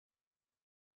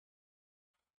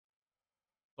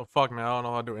So fuck man, I don't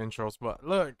know how to do intros, but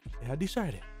look, I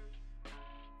decided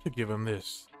to give him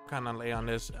this. Kind of lay on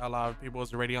this. A lot of people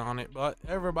is already on it, but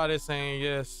everybody's saying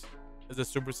yes. It's a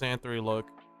Super Saiyan 3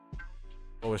 look,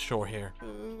 but with short hair.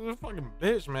 Fucking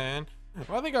bitch, man.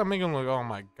 I think I make him look. Oh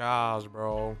my gosh,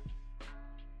 bro.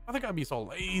 I think I'd be so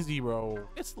lazy, bro.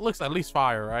 This looks at least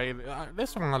fire, right?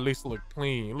 This one at least look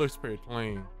clean. It looks pretty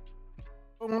clean.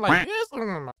 But I'm like this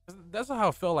one, that's how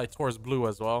I felt like towards Blue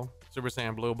as well. Super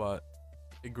Saiyan Blue, but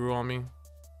it grew on me.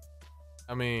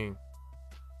 I mean,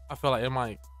 I feel like it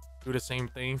might do the same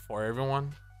thing for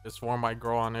everyone. This form might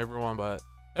grow on everyone, but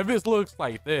if it looks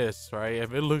like this, right?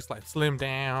 If it looks like slimmed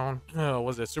down,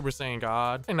 was it Super Saiyan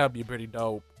God? I think that'd be pretty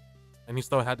dope. And he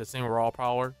still had the same raw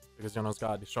power because you know it's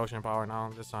got destruction power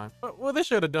now this time. But what they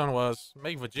should have done was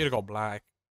make Vegeta go black.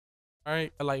 All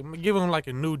right, like give him like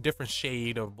a new different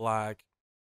shade of black.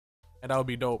 And that would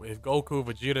be dope. If Goku,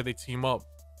 Vegeta, they team up,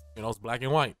 you know, it's black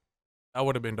and white. That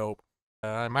would have been dope.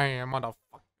 Man,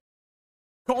 motherfucker.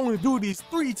 Can only do these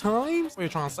 3 times? What are you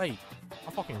trying to say?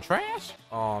 I'm fucking trash?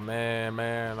 Oh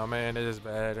man, oh man, this is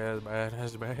bad,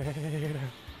 that's bad.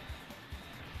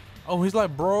 Oh, he's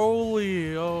like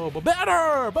Broly. Oh, but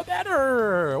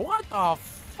better. What the